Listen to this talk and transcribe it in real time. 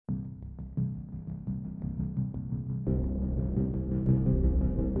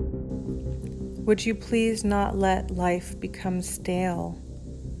Would you please not let life become stale?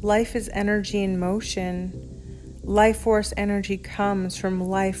 Life is energy in motion. Life force energy comes from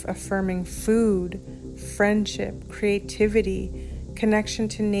life-affirming food, friendship, creativity, connection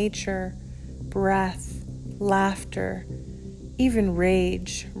to nature, breath, laughter, even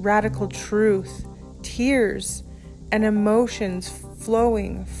rage, radical truth, tears, and emotions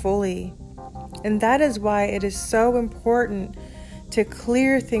flowing fully. And that is why it is so important to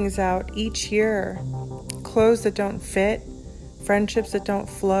clear things out each year. Clothes that don't fit, friendships that don't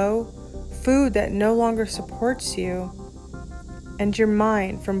flow, food that no longer supports you, and your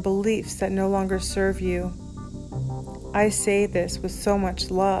mind from beliefs that no longer serve you. I say this with so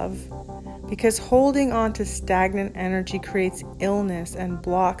much love because holding on to stagnant energy creates illness and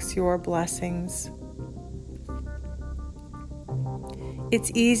blocks your blessings.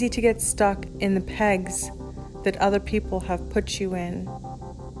 It's easy to get stuck in the pegs that other people have put you in,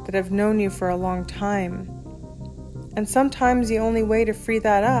 that have known you for a long time. And sometimes the only way to free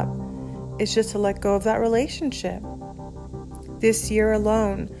that up is just to let go of that relationship. This year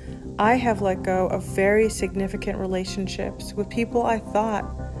alone, I have let go of very significant relationships with people I thought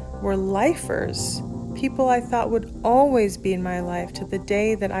were lifers, people I thought would always be in my life to the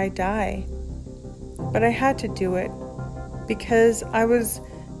day that I die. But I had to do it because I was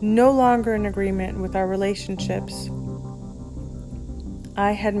no longer in agreement with our relationships.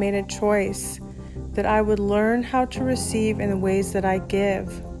 I had made a choice that I would learn how to receive in the ways that I give,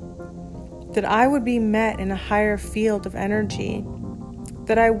 that I would be met in a higher field of energy,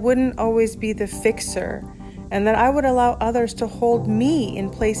 that I wouldn't always be the fixer, and that I would allow others to hold me in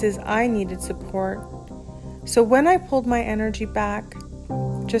places I needed support. So when I pulled my energy back,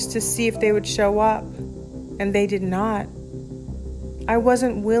 just to see if they would show up, and they did not, I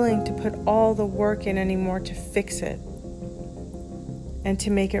wasn't willing to put all the work in anymore to fix it and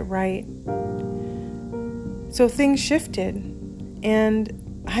to make it right. So things shifted,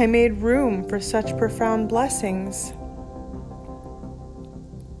 and I made room for such profound blessings.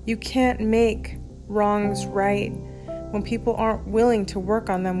 You can't make wrongs right when people aren't willing to work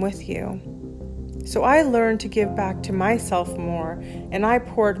on them with you. So I learned to give back to myself more, and I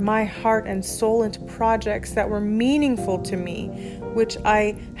poured my heart and soul into projects that were meaningful to me, which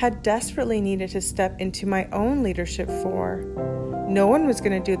I had desperately needed to step into my own leadership for. No one was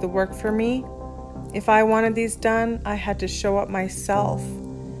going to do the work for me. If I wanted these done, I had to show up myself.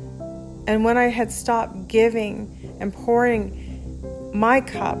 And when I had stopped giving and pouring my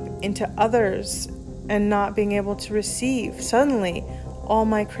cup into others and not being able to receive, suddenly all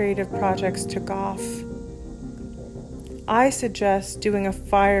my creative projects took off. I suggest doing a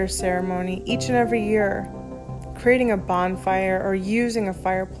fire ceremony each and every year, creating a bonfire or using a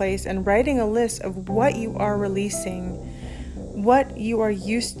fireplace and writing a list of what you are releasing. What you are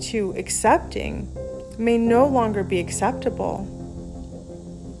used to accepting may no longer be acceptable.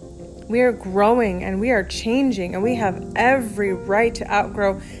 We are growing and we are changing, and we have every right to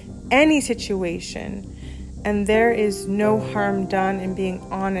outgrow any situation. And there is no harm done in being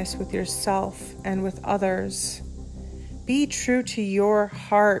honest with yourself and with others. Be true to your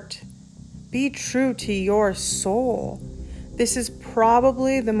heart. Be true to your soul. This is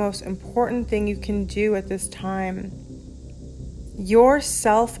probably the most important thing you can do at this time. Your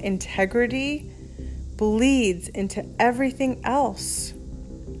self-integrity bleeds into everything else.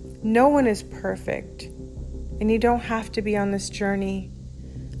 No one is perfect, and you don't have to be on this journey.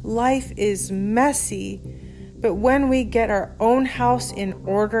 Life is messy, but when we get our own house in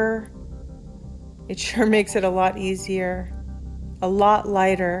order, it sure makes it a lot easier, a lot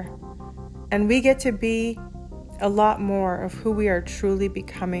lighter, and we get to be a lot more of who we are truly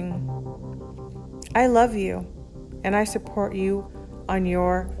becoming. I love you, and I support you on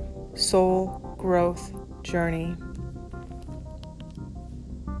your soul growth journey.